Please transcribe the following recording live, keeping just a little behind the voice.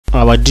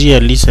Our dear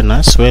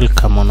listeners,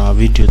 welcome on our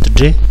video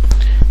today.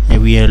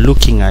 We are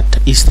looking at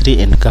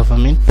history and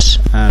government,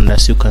 and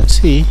as you can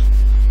see,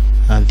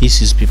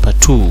 this is paper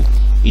 2.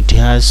 It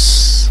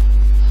has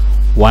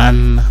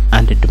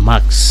 100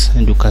 marks,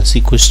 and you can see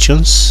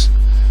questions.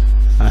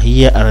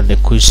 Here are the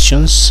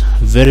questions,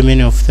 very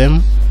many of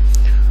them,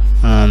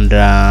 and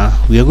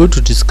we are going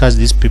to discuss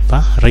this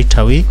paper right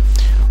away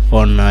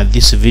on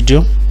this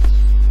video.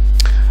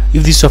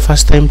 If this is your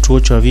first time to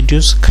watch our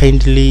videos,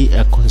 kindly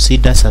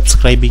consider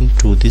subscribing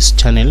to this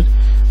channel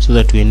so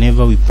that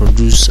whenever we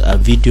produce a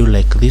video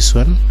like this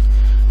one,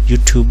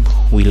 YouTube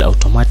will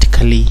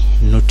automatically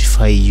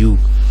notify you.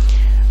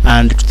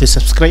 And to the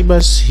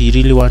subscribers, we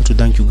really want to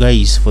thank you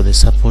guys for the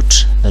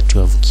support that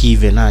you have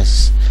given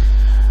us.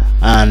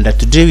 And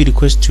today we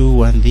request you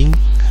one thing: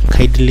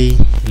 kindly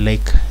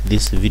like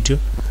this video,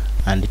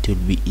 and it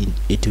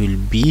will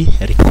be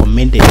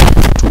recommended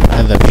to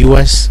other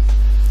viewers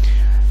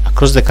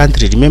across the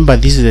country. Remember,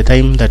 this is the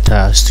time that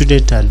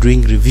students are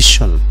doing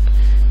revision.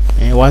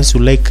 Once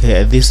you like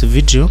this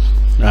video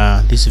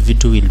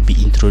will be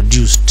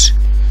introduced,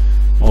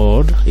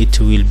 or it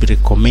will be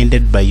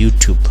recommended by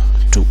YouTube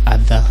to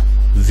other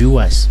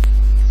viewers.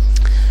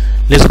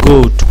 Let's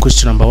go to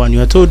question number 1.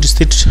 You are told to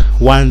state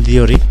one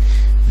theory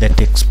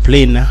that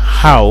explain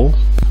how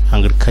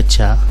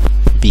agriculture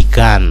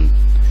began.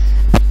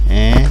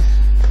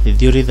 The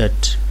theory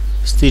that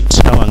states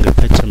how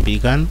agriculture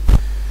began.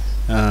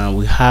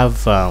 We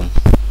have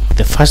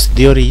the first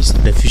theory is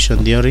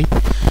diffusion theory,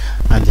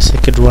 and the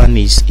second one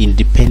is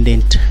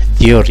independent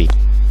theory.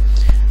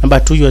 Number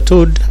 2, you are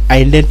told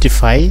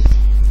identify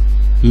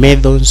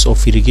methods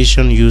of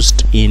irrigation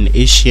used in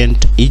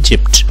ancient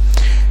Egypt.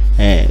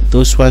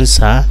 Those ones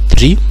are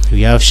 3.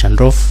 We have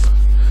shandoff,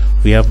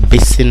 we have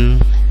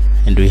basin,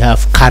 and we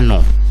have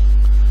canal.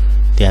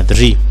 There are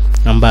 3.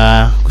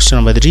 Question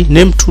number 3,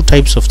 name 2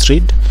 types of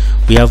trade.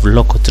 We have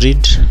local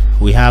trade,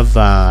 we have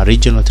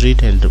regional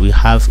trade, and we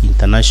have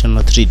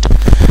international trade.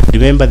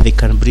 Remember, they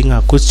can bring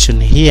a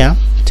question here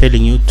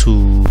telling you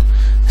to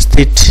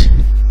state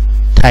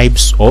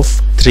types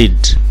of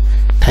trade.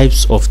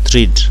 Types of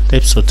trade,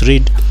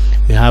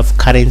 we have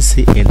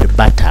currency and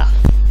barter.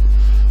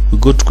 We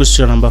go to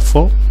question number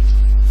 4.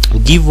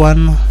 Give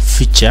one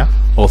feature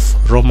of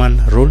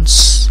Roman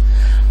roads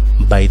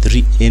by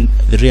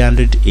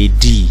 300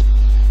 AD.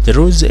 The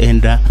roads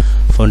and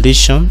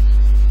foundations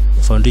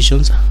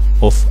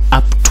of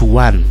up to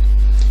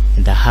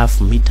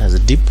 1.5 meters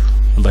deep.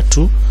 Number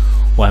 2,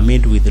 were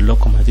made with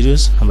local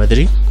materials. Number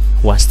 3,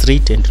 were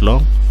straight and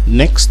long.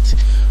 Next,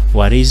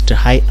 were raised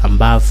high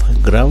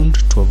above ground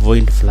to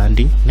avoid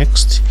flooding.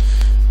 Next,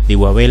 they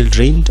were well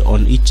drained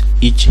on each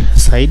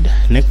side.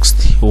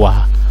 Next,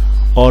 were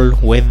all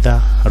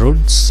weather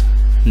roads.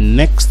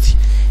 Next,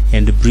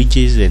 and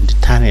bridges and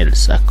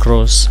tunnels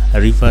across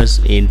rivers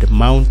and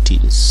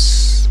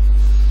mountains.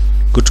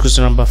 Go to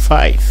question number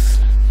 5.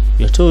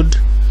 You are told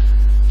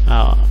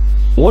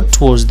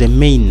what was the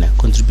main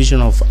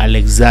contribution of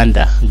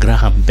Alexander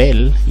Graham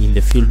Bell in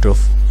the field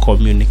of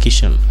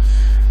communication?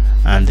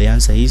 And the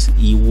answer is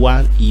he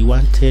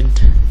invented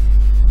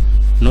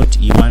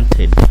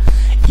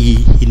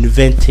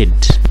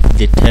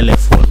the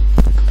telephone.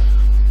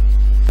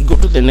 Go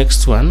to the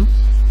next one.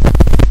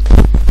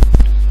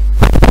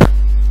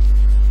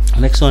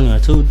 Next one, you are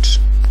told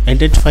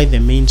identify the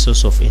main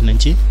source of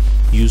energy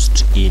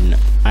used in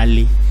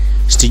early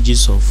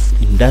stages of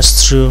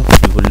industrial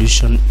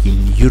revolution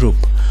in Europe.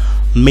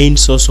 Main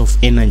source of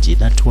energy,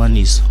 that one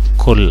is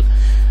coal.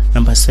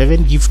 Number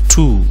 7, give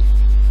 2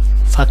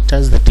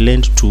 factors that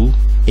led to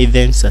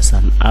Athens as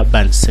an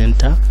urban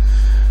center.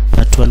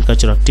 That one,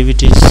 cultural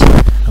activities.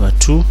 Number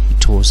 2,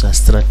 it was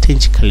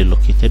strategically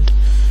located.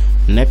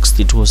 Next,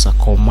 it was a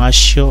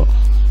commercial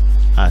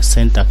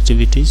center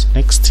activities.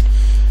 Next,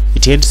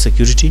 it had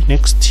security.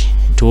 Next,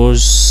 it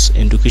was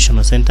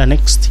educational center.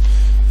 Next,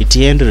 it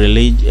had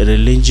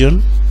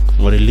religious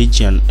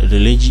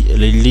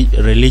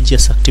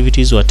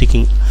activities were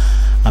taking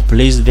a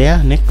place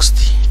there.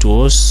 Next,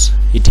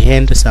 it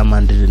had some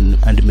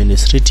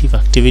administrative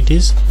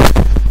activities.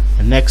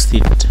 Next,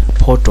 it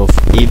port of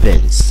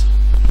Athens.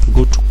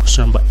 Go to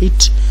question number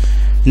 8.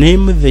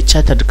 Name the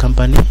chartered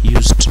company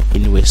used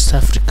in West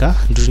Africa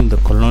during the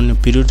colonial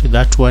period.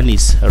 That one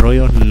is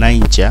Royal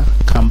Niger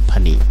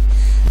Company.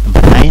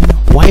 Number 9,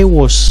 why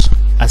was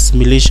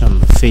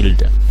assimilation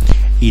failed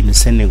in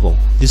Senegal?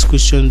 This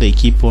question they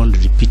keep on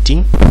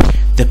repeating.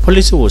 The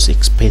policy was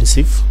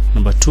expensive.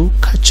 Number 2,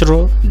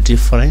 cultural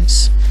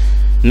difference.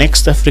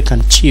 Next,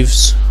 African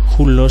chiefs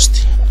who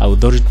lost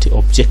authority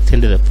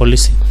objected to the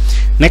policy.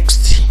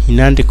 Next,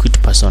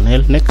 inadequate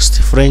personnel. Next,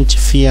 French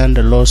feared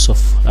loss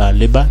of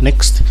labor.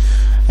 Next,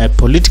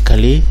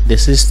 politically the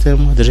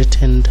system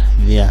threatened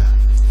their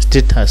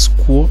status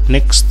quo.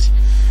 Next,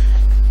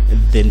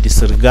 the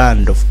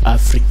disregard of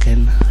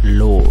African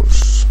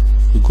laws.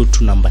 We go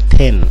to number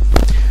 10.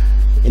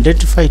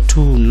 Identify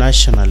 2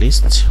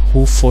 nationalists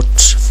who fought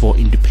for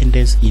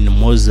independence in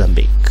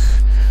Mozambique.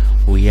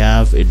 We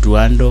have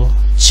Eduardo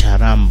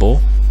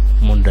Charambo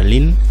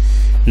Mondlane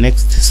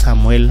next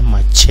Samuel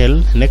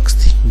Machel,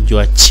 next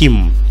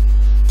Joachim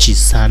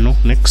Chisano,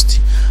 next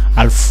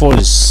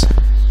Alphonse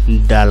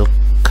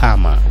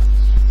Dalkama.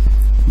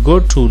 Go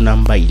to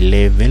number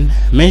 11.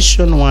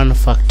 Mention one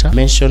factor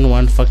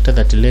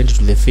that led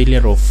to the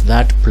failure of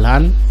that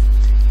plan.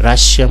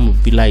 Russia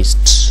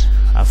mobilized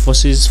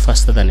forces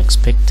faster than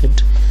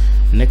expected.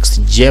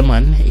 Next,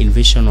 German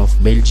invasion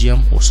of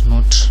Belgium was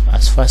not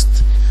as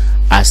fast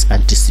as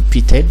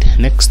anticipated.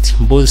 Next,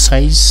 both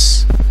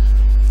sides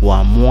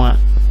were more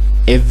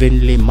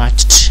evenly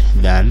matched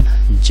than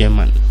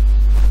German.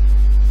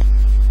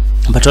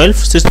 Number 12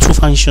 states two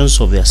functions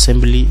of the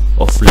Assembly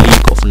of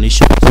League of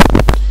Nations.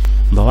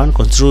 Number 1,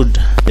 controlled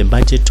the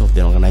budget of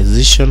the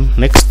organization.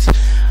 Next,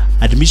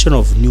 admission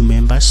of new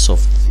members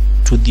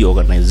to the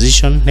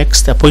organization.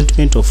 Next,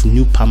 appointment of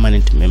new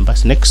permanent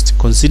members. Next,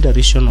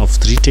 consideration of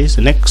treaties.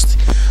 Next,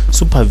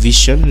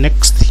 supervision.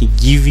 Next,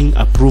 giving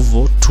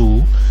approval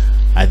to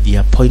the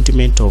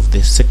appointment of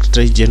the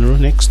Secretary General.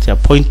 Next,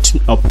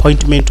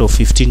 appointment of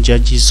 15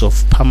 judges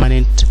of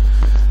permanent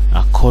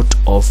Court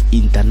of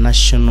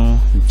International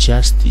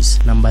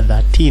Justice. Number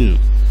 13,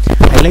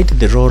 highlight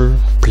the role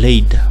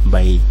played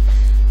by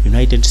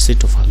United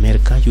States of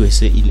America,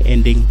 USA, in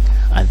ending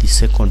the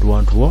Second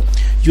World War.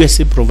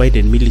 USA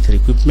provided military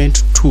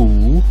equipment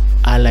to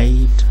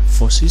Allied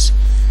forces.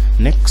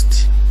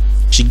 Next,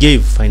 she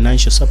gave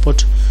financial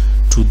support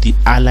to the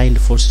Allied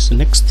forces.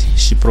 Next,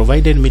 she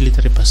provided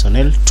military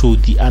personnel to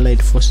the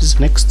Allied forces.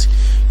 Next,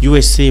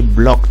 USA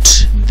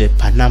blocked the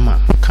Panama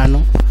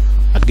Canal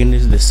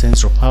against the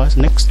Central Powers.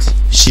 Next,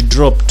 she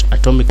dropped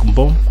atomic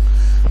bomb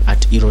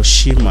at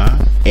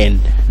Hiroshima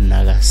and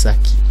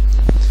Nagasaki.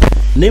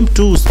 Name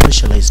two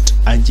specialized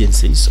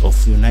agencies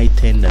of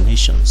United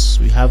Nations.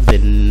 We have the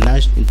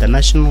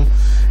International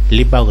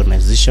Labour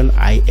Organization,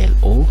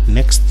 ILO.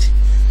 Next,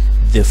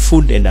 the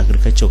Food and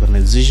Agriculture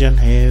Organization,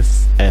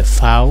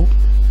 FAO.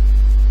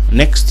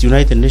 Next,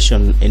 United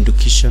Nations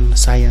Education,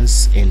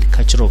 Science and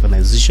Culture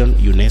Organization,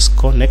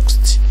 UNESCO.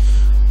 Next,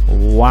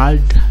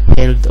 World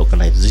Health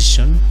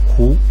Organization,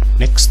 WHO.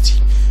 Next,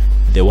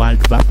 the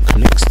World Bank.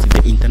 Next,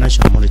 the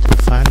International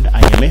Monetary Fund,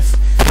 IMF.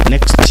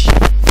 Next,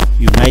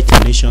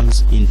 United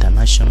Nations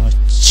International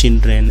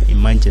Children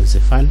Emergency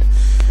Fund.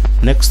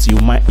 Next,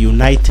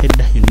 United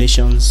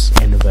Nations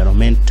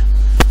Environment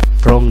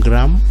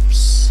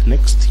Programs.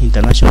 Next,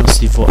 International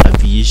Civil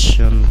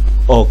Aviation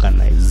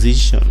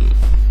Organization.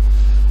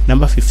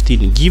 Number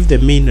 15, give the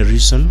main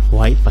reason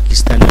why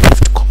Pakistan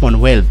left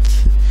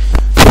Commonwealth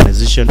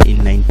Organization in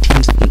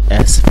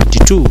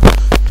 1972 to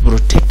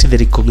protect the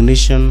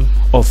recognition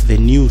of the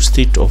new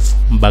state of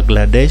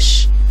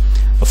Bangladesh,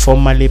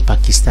 formerly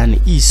Pakistan,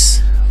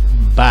 is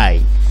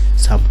by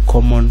some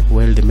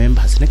Commonwealth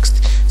members.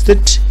 Next,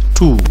 state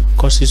 2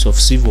 causes of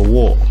civil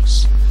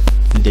wars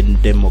in the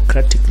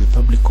Democratic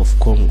Republic of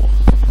Congo.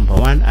 Number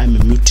 1, army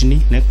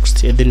mutiny.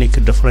 Next,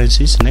 ethnic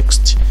differences.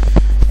 Next,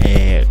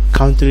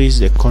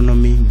 country's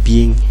economy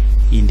being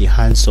in the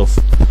hands of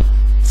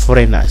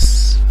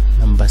foreigners.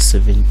 Number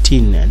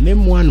 17,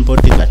 name one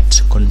body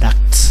that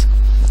conducts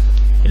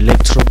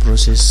electoral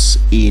process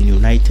in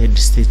United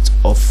States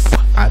of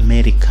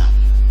America.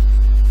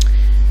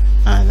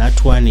 And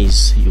that one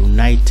is the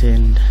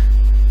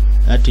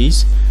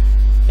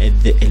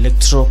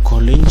Electoral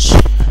College.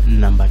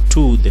 Number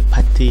 2, the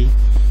Party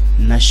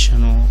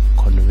National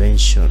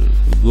Convention.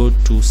 Go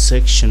to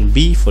section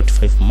B,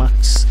 45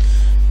 marks,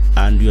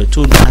 and you are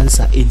told to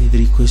answer any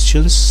 3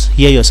 questions.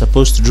 Here you are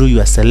supposed to do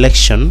your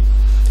selection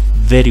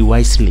very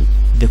wisely.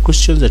 The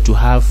questions that you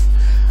have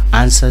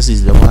answers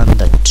is the one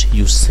that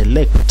you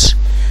select.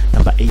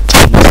 Number 18,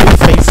 5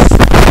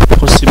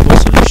 possible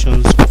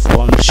solutions of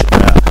one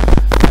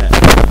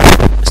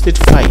state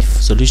 5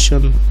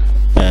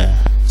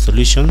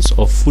 solutions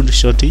of food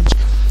shortage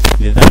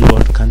in the third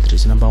world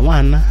countries. Number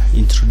 1,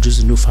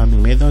 introduce new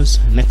farming methods.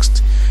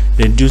 Next,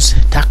 reduce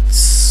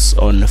tax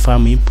on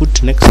farm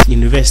input. Next,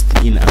 invest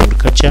in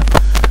agriculture,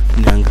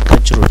 in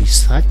agricultural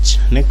research.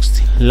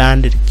 Next,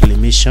 land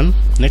reclamation.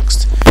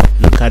 Next,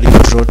 encourage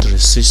drought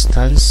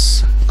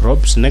resistance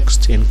crops.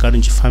 Next,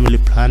 encourage family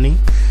planning.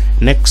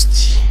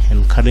 Next,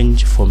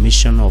 encourage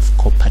formation of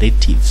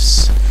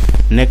cooperatives.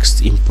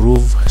 Next,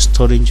 improve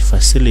storage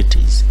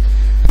facilities.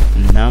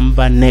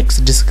 Next,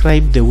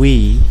 describe the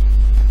way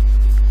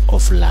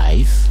of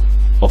life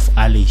of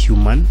early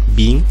human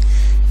being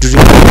during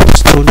the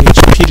Stone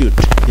Age period.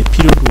 The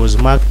period was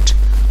marked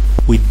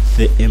with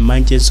the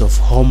emergence of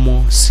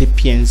Homo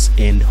sapiens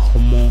and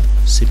Homo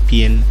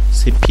sapien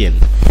sapien.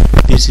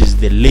 This is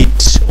the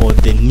late or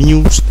the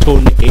new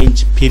Stone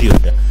Age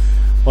period.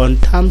 On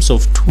terms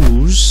of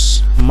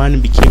tools,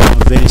 man became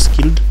very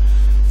skilled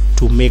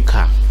to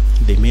maker.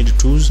 They made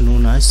tools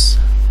known as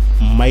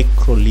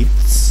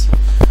microliths,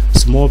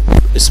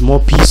 small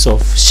piece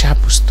of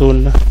sharp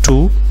stone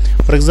tool,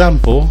 for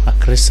example a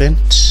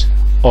crescent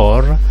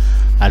or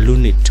a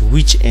lunate,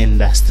 which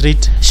end a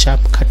straight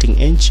sharp cutting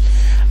edge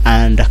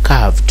and a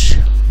curved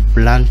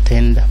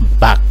blunted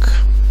back.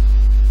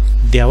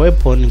 Their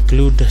weapons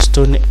include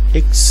stone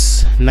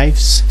axe,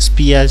 knives,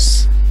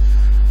 spears,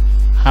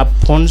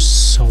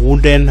 harpoons,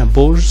 wooden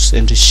bows,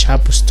 and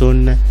sharp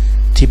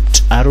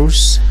stone-tipped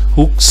arrows,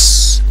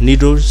 hooks,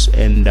 needles,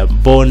 and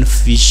bone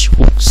fish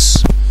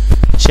hooks.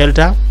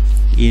 Shelter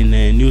in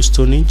New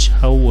Stone Age.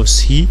 How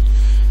was he?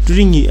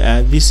 During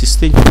this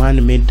stage,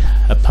 man made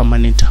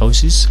permanent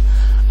houses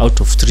out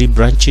of tree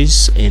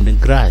branches and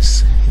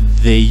grass.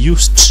 They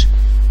used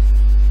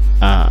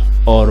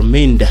or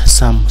made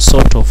some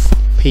sort of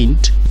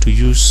paint to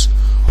use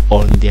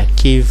on their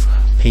cave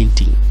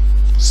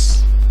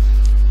paintings.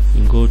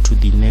 We go to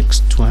the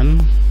next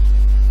one.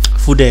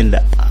 Food and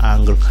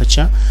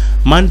agriculture.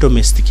 Man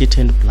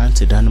domesticated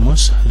plants and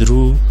animals,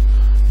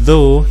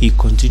 though he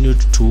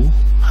continued to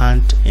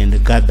hunt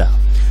and gather.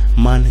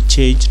 Man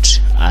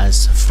changed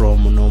as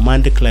from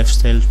nomadic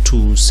lifestyle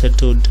to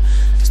settled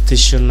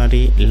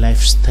stationary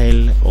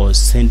lifestyle or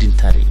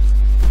sedentary.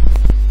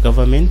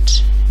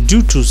 Government.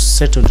 Due to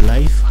settled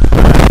life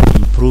and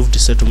improved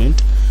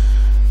settlement,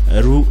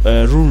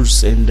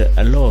 rules and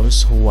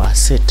laws were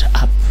set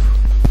up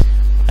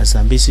as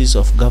a basis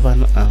of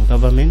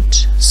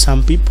government.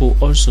 Some people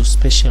also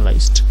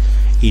specialized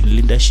in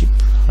leadership,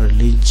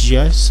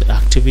 religious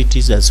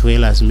activities, as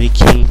well as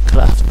making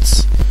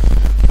crafts.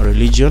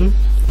 Religion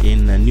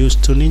in New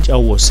Stone Age. How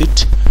was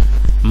it?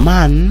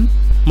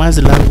 Man's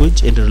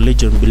language and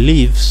religion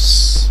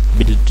beliefs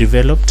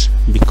developed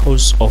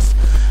because of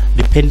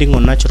depending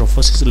on natural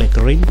forces like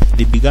rain.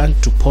 They began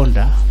to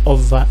ponder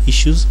over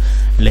issues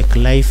like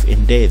life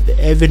and death. The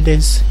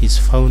evidence is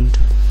found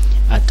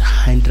at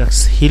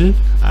Hendrix Hill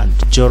and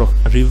Joro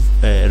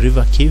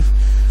River Cave,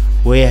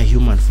 where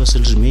human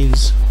fossil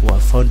remains were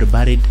found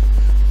buried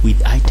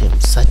with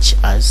items such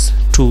as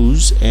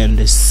tools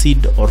and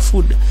seed or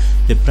food.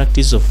 The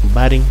practice of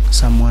burying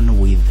someone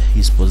with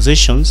his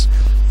possessions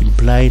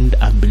implied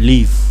a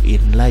belief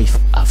in life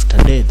after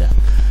death.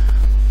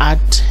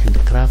 Art and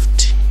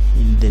craft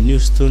in the New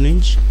Stone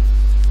Age.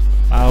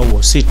 How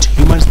was it?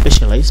 Humans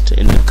specialized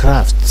in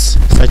crafts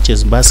such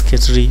as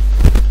basketry,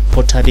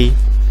 pottery,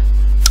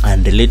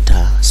 and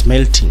later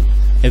smelting,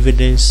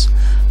 evidence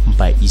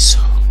by his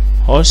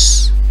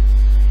horse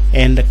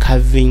and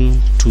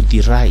carving to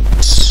the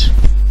right.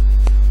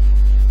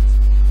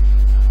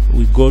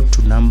 We go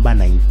to number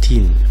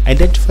 19.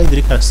 Identify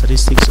the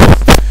characteristics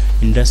of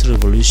Industrial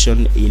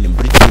Revolution in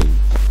Britain.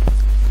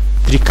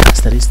 3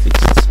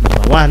 characteristics.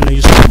 Number 1,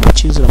 use of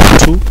machines. Number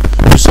 2,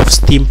 use of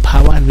steam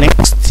power.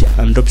 Next,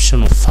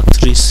 adoption of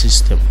factory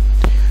system.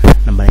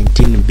 Number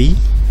 19b,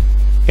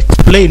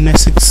 explain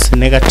 6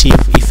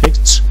 negative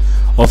effects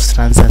of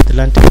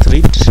transatlantic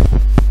trade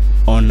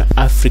on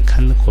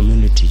African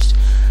communities.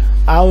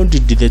 How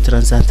did the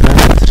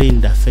transatlantic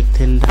trade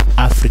affect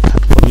African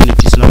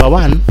communities? Number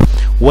 1,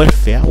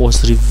 welfare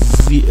was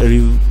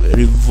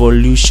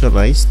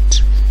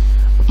revolutionized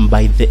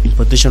by the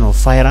importation of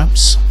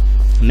firearms.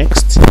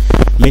 Next,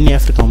 many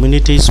African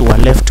communities were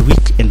left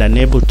weak and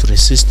unable to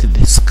resist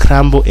the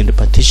scramble and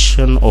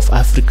partition of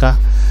Africa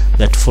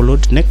that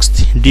followed.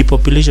 Next,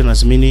 depopulation,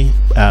 as many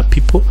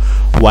people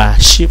were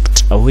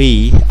shipped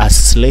away as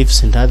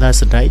slaves and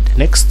others died.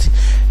 Next,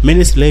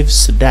 many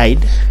slaves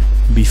died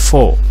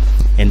before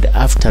and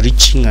after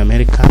reaching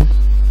America.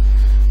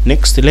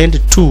 Next, led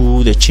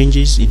to the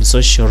changes in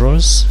social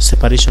roles,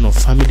 separation of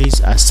families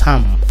as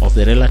some of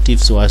the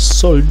relatives were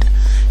sold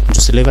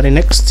into slavery.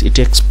 Next, it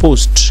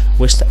exposed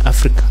West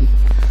Africa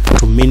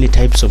to many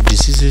types of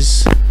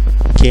diseases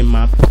came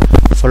up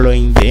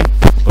following the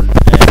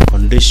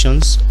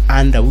conditions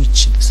under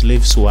which the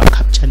slaves were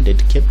captured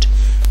and kept.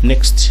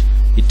 Next,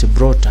 it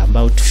brought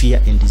about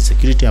fear and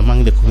insecurity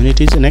among the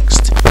communities.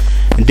 Next,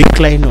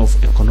 decline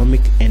of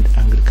economic and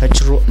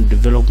agricultural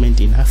development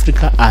in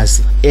Africa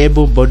as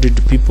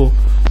able-bodied people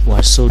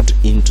were sold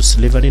into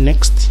slavery.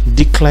 Next,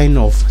 decline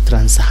of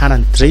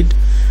trans-Saharan trade,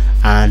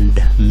 and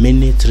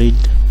many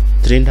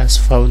traders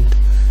found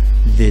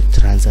the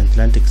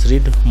transatlantic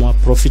trade more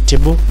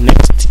profitable.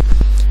 Next,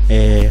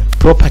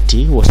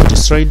 property was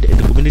destroyed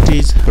and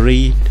communities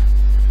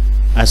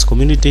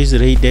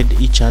raided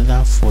each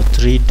other for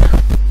trade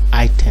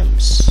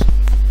items.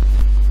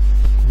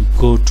 We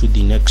go to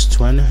the next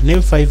one.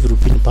 Name 5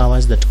 European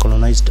powers that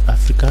colonized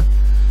Africa.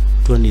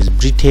 One is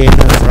Britain,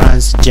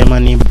 France,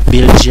 Germany,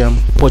 Belgium,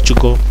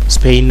 Portugal,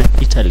 Spain,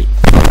 Italy.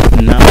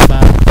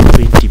 Number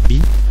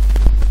 20b.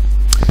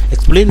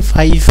 Explain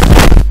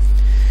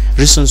 5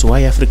 reasons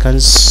why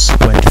Africans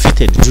were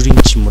defeated during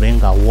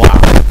Chimurenga War.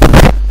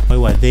 Why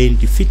were they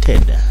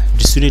defeated?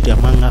 Disunity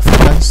among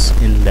Africans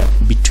and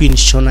between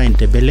Shona and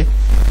Ndebele.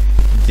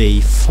 They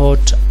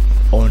fought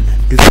on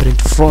different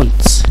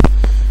fronts.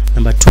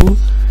 Number 2,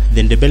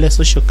 the Ndebele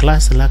social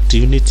class lacked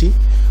unity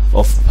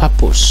of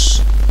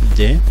purpose.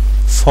 The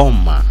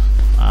former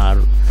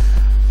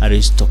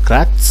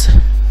aristocrats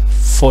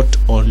fought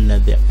on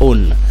their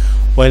own,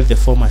 while the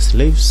former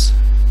slaves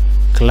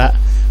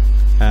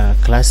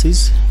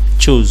classes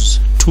chose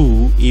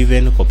to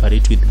even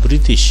cooperate with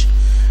British.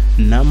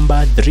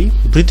 Number 3,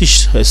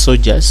 British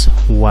soldiers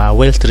were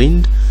well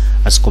trained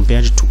as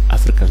compared to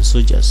African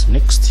soldiers.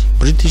 Next,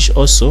 British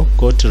also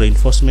got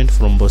reinforcement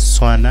from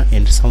Botswana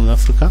and South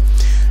Africa.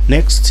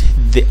 Next,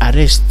 the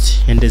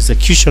arrest and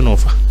execution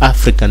of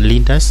African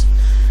leaders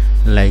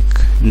like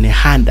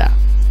Nehanda,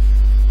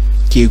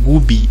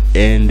 Kegubi,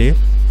 and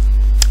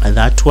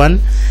that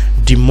one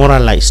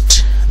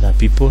demoralized the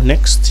people.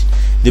 Next,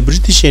 the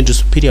British had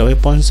superior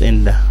weapons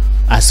and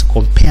as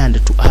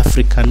compared to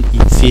African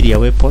inferior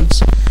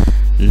weapons.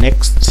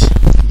 Next,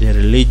 the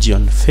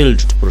religion failed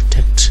to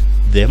protect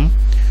them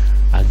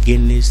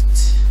against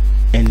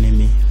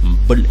enemy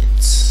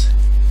bullets.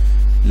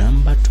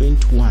 Number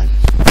 21,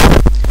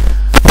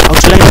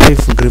 outline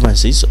 5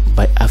 grievances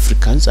by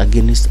Africans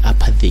against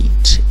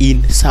apartheid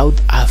in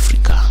South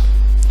Africa.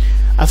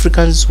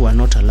 Africans were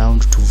not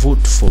allowed to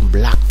vote for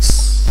black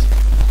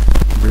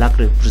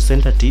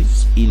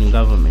representatives in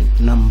government.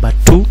 Number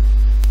 2,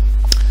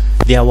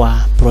 they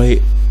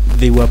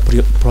were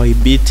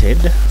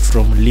prohibited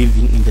from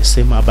living in the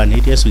same urban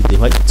areas with the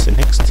whites.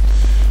 Next,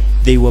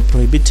 they were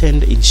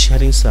prohibited in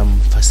sharing some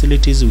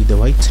facilities with the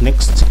whites.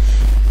 Next,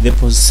 they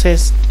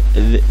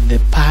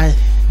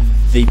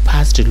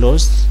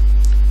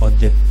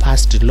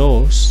passed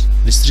laws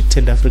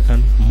restricted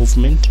African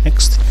movement.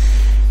 Next,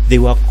 they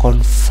were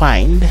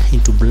confined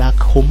into black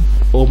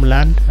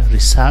homeland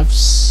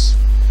reserves.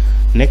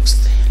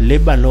 Next,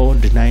 labor law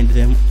denied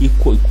them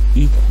equal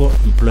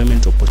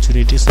employment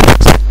opportunities.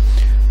 Next,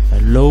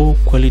 low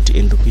quality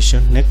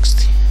education.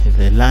 Next,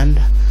 the Land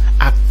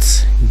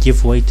Act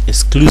gave white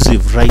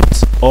exclusive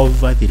rights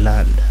over the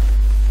land.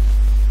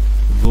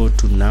 Go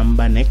to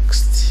number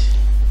next.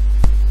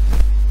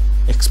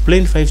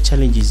 Explain 5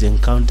 challenges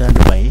encountered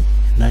by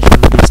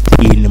nationalists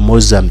in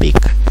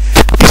Mozambique.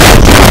 This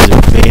is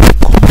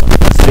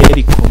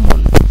very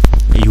common.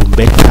 You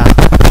better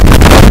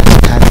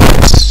understand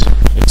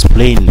it.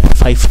 Explain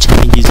 5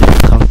 challenges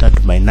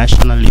encountered by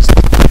nationalists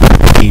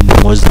in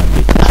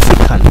Mozambique.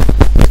 African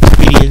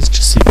experienced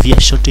severe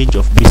shortage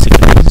of basic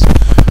needs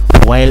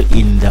while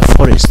in the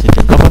forest.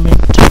 The government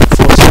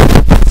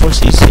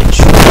forces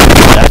ensured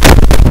that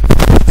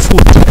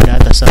food and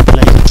other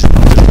supplies do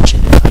not reach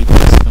the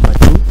fighters. Number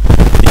 2,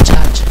 the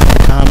church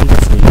termed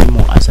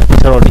Frelimo as a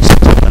terrorist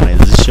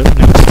organization.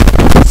 Next,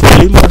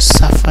 Frelimo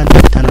suffered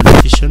internal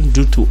division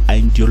due to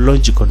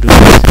ideological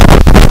differences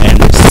and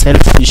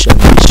selfish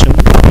ambition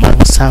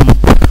among some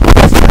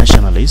of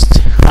nationalists.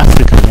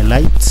 African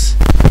elites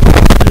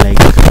like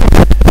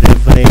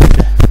Reverend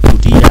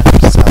Udia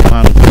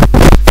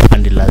Samangu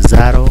and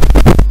Lazaro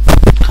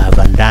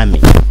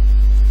Kabandame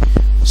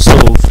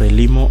saw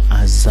Frelimo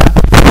as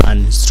an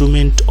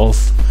instrument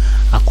of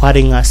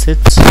acquiring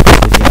assets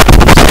for their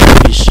own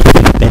selfish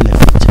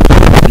benefit.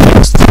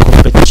 Next,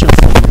 competition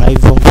from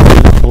rival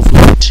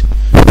movement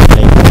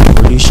like the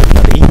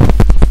Revolutionary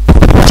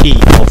Committee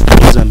of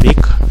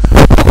Mozambique,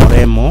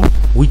 Coremo,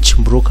 which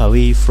broke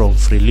away from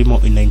Frelimo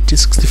in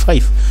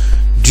 1965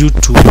 due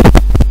to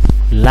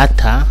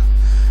latter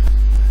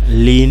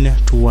lean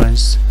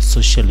towards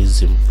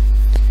socialism.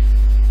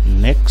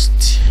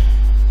 Next,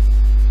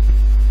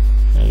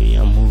 we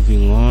are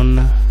moving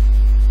on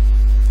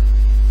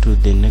to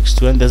the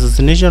next one. The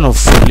assassination of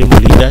Frelimo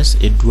leaders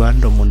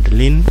Eduardo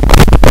Mondlane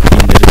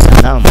in Dar es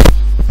Salaam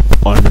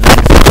on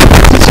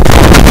 1956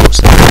 was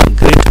a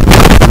great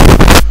blow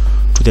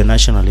to the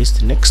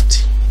nationalists.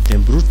 Next, the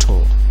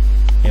brutality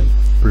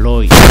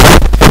employed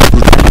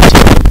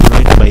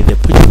by the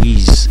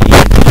Portuguese in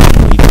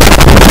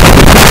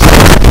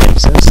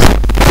license.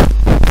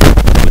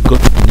 We go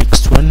to the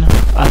next one.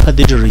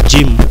 Apartheid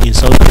regime in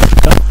South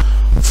Africa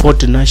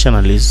fought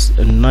nationalists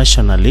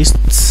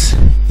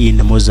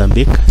in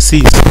Mozambique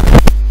since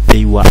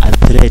they were a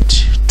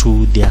threat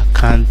to their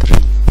country.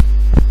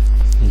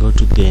 Go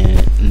to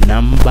the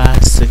number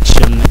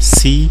section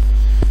C.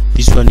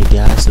 This one it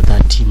has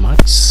 30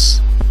 marks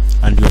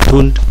and you're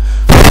told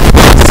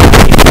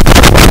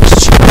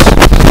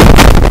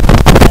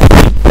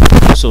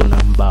so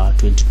number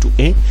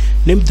 22A,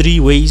 name 3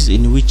 ways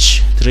in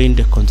which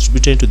trade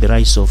contributed to the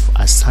rise of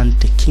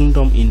Asante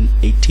Kingdom in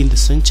 18th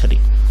century.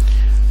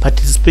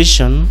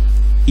 Participation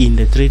in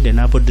the trade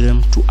enabled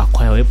them to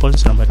acquire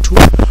weapons. Number 2,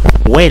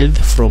 wealth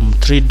from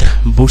trade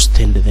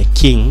boosted the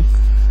king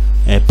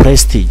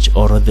prestige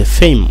or the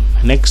fame.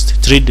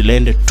 Next, trade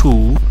led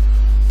to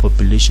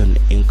population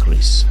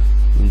increase.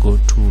 We go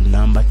to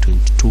number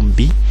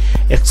 22B.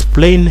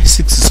 Explain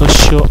 6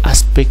 social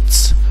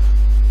aspects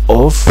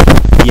of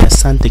the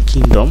Asante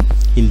Kingdom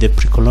in the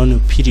pre-colonial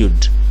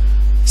period.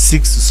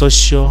 6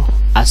 social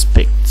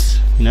aspects.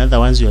 In other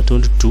words, you are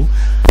told to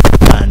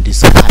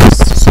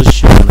discuss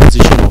social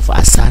organization of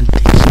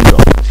Asante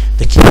Kingdom.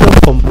 The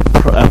kingdom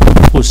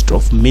composed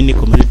of many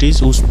communities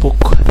who spoke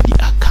the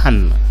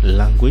Akan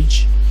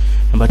language.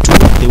 Number 2,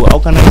 they were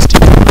organized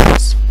into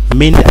clans,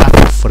 many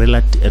of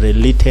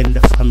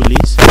related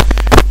families.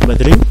 Number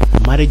 3,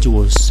 marriage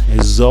was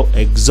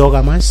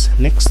exogamous.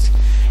 Next,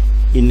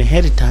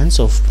 inheritance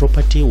of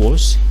property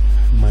was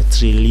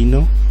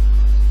matrilineal.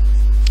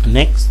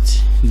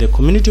 Next, the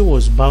community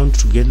was bound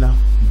together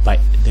by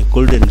the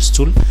golden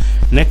stool.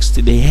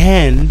 Next, they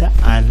had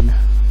an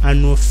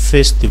annual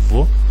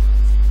festival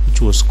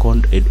which was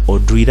called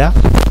Odwira,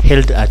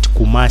 held at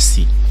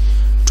Kumasi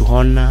to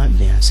honor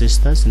their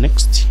ancestors.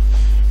 Next,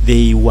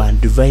 they were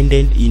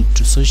divided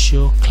into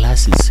social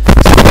classes.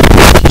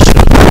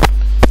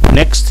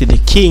 Next, the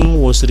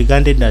king was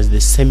regarded as the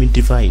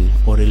semi-divine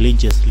or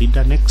religious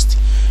leader. Next,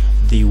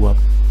 they were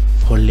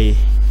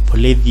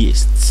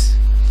polytheists,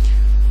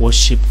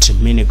 worshipped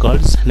many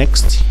gods.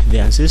 Next, the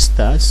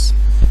ancestors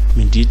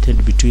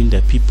mediated between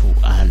the people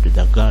and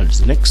the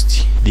gods.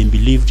 Next, they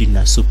believed in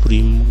a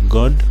supreme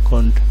god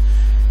called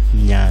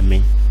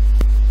Nyame.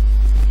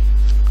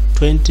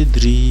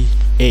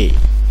 23a.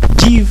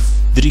 Give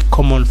 3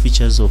 common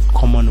features of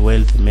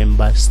Commonwealth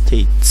member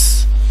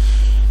states.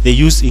 They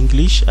use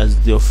English as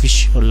the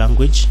official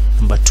language.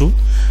 Number 2,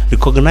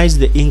 recognize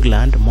the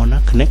England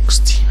monarch.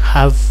 Next,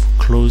 have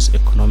close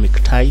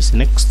economic ties.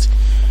 Next,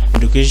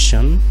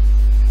 education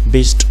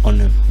based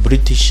on a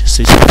British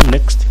system.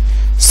 Next,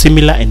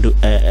 similar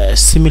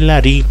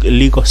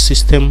legal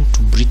system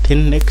to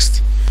Britain.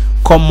 Next,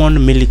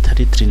 common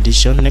military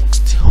tradition.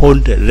 Next,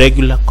 hold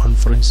regular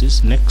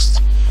conferences.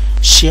 Next,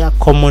 share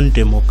common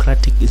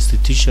democratic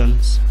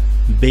institutions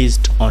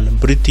based on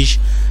British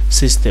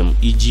system,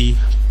 e.g.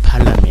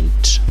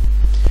 Parliament.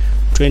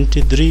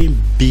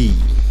 23b.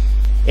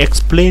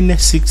 Explain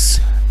 6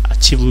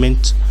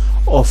 achievements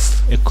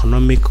of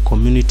Economic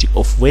Community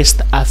of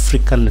West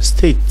African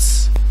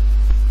States.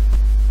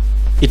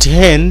 It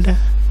had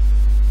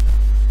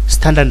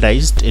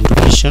standardized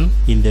education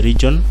in the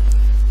region.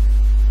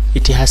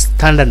 It has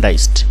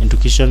standardized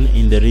education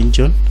in the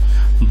region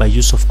by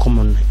use of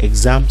common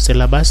exam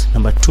syllabus.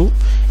 Number 2,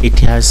 it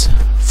has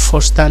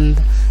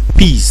fostered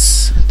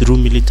peace through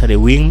military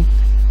wing,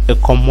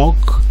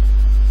 ECOMOG.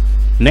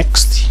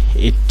 Next,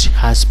 it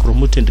has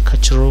promoted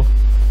cultural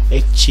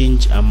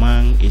exchange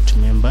among its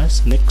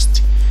members.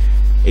 Next,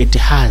 it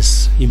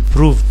has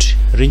improved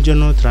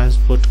regional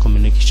transport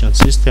communication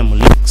system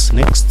links.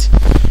 Next,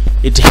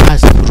 it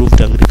has improved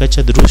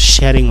agriculture through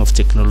sharing of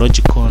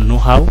technological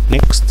know-how.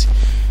 Next,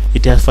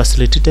 it has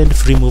facilitated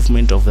free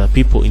movement of the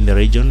people in the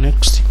region.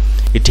 Next,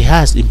 it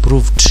has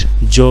improved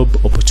job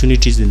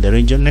opportunities in the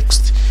region.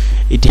 Next,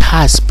 it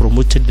has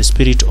promoted the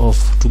spirit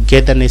of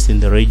togetherness in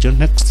the region.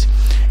 Next,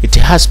 it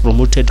has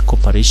promoted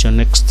cooperation.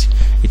 Next,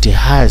 it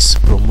has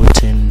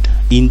promoted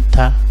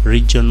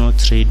inter-regional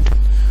trade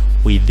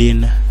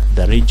within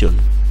the region.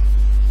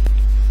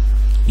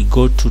 We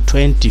go to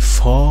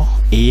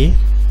 24a.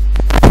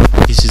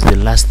 This is the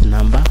last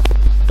number,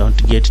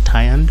 don't get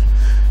tired.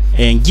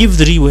 And give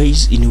 3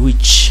 ways in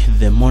which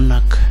the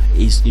monarch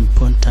is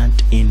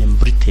important in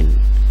Britain.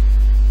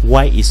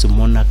 Why is a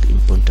monarch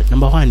important?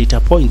 Number 1, it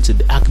appoints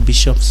the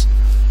archbishops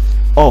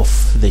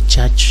of the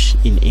church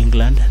in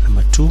England.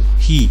 Number 2,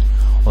 he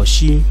or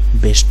she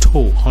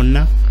bestow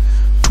honor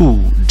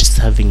to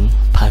deserving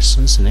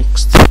persons.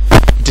 Next,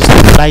 it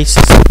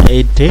symbolizes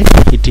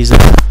it is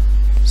a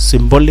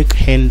symbolic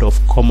hand of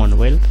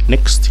Commonwealth.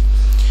 Next,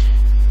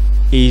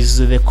 is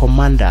the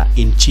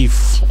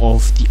commander-in-chief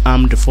of the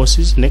armed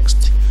forces.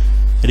 Next,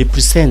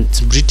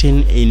 represents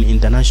Britain in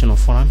international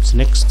forums.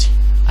 Next,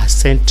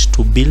 assent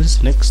to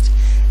bills. Next,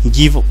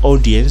 give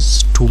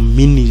audience to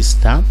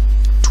minister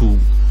to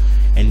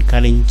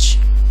encourage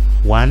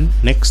one.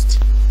 Next,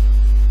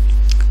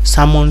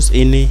 summons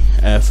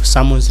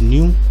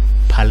new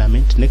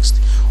parliament. Next,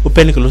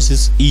 open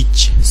closes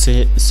each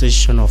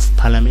session of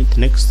parliament.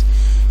 Next,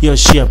 he or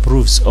she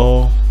approves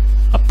all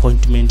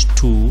appointment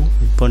to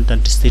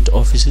important state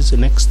offices.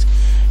 Next,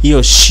 he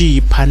or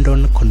she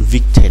pardon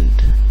convicted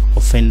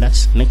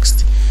offenders.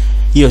 Next,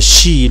 he or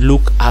she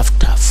look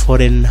after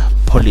foreign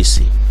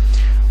policy.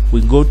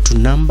 We go to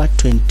number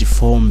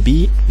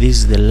 24b. This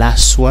is the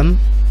last one.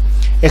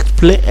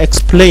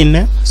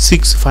 Explain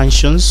 6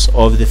 functions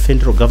of the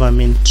federal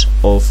government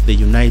of the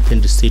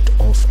United States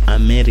of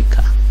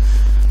America.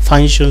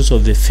 Functions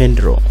of the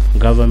federal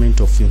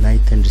government of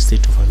United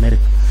States of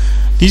America.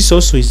 This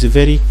also is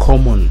very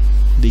common.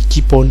 They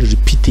keep on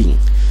repeating.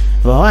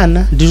 Number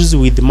 1, deals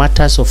with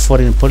matters of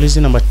foreign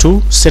policy. Number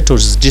 2,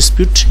 settles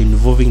dispute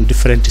involving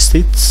different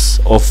states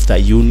of the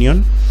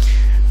union.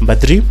 Number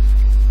 3,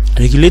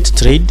 regulates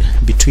trade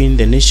between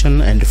the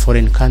nation and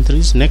foreign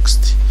countries.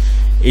 Next,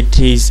 it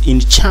is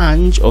in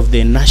charge of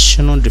the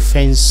national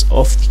defense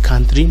of the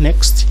country.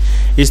 Next,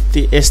 it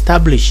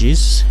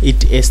establishes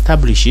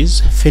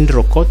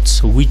federal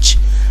courts which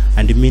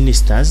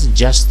administers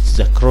justice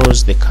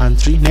across the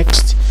country.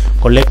 Next,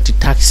 collect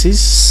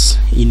taxes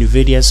in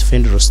various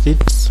federal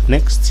states.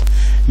 Next,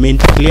 may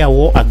declare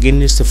war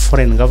against the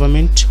foreign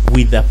government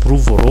with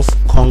approval of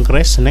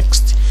Congress.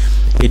 Next,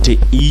 it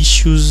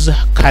issues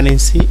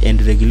currency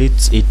and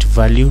regulates its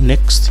value.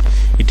 Next,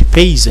 it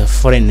pays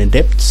foreign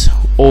debts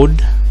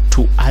owed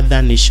to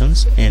other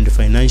nations and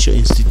financial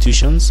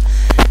institutions.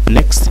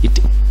 Next, it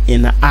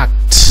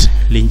enacts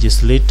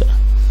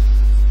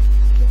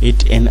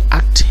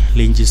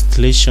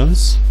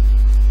legislations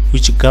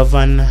which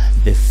govern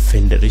the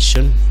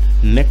federation.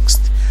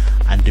 Next,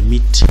 and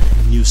admit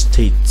new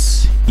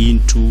states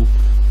into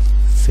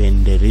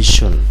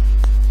Federation.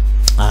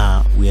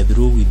 We are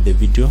through with the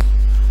video.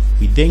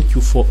 We thank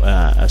you for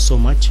so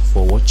much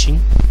for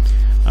watching.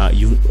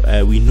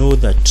 We know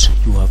that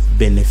you have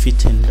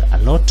benefited a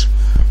lot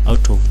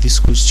out of these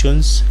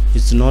questions.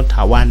 It's not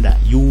a wonder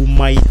you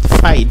might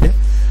find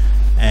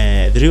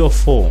 3 or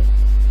 4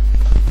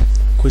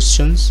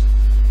 questions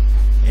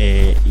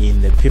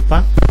in the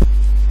paper.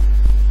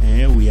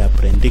 We are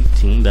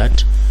predicting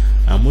that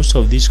most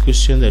of these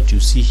questions that you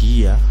see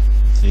here,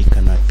 they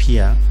can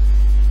appear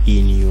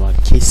in your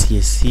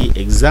KCSE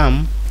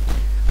exam,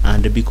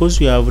 and because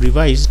we have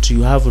revised,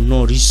 you have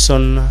no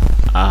reason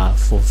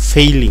for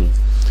failing.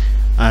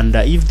 And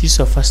if this is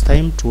your first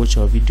time to watch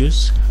our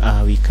videos,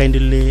 we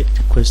kindly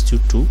request you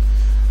to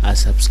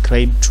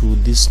subscribe to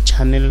this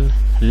channel,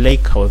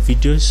 like our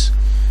videos.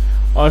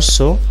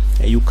 Also,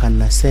 you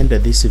can send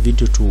this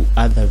video to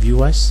other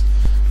viewers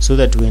so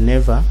that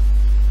whenever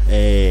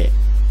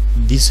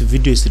this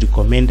video is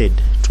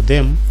recommended to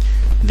them,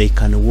 they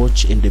can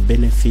watch and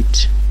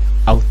benefit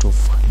out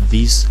of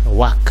this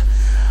work.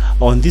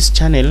 On this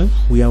channel,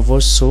 we have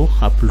also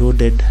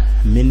uploaded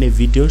many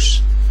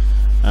videos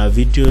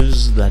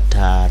that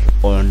are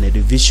on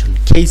revision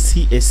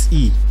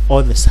KCSE,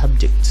 all the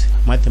subjects,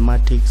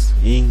 mathematics,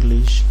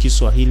 English,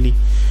 Kiswahili,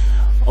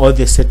 all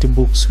the set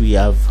books. We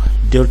have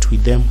dealt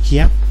with them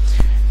here,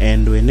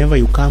 and whenever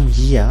you come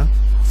here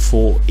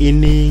for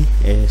any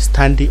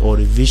study or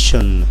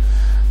revision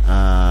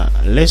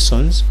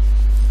lessons,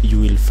 you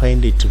will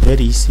find it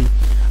very easy,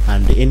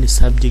 and any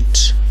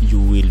subject you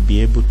will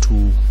be able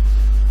to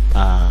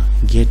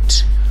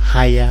get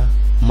higher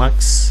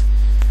marks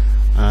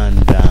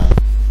and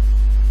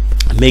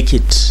make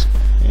it,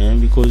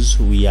 because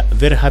we are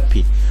very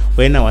happy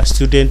when our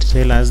students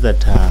tell us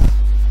that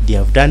they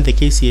have done the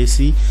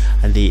KCSE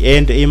and they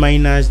earned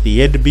A-,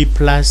 they earned B+,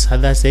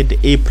 others had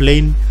A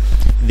plain.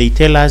 They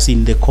tell us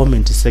in the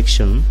comment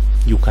section.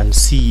 You can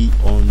see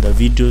on the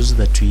videos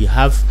that we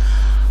have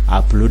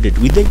uploaded.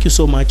 We thank you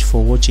so much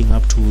for watching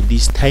up to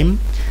this time,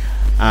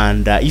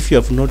 and if you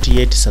have not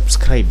yet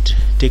subscribed,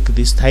 take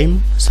this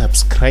time,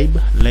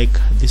 subscribe, like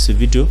this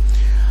video,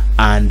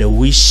 and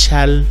we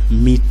shall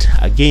meet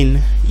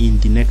again in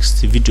the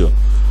next video.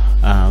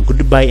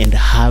 Goodbye and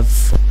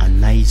have a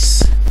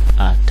nice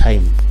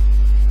time.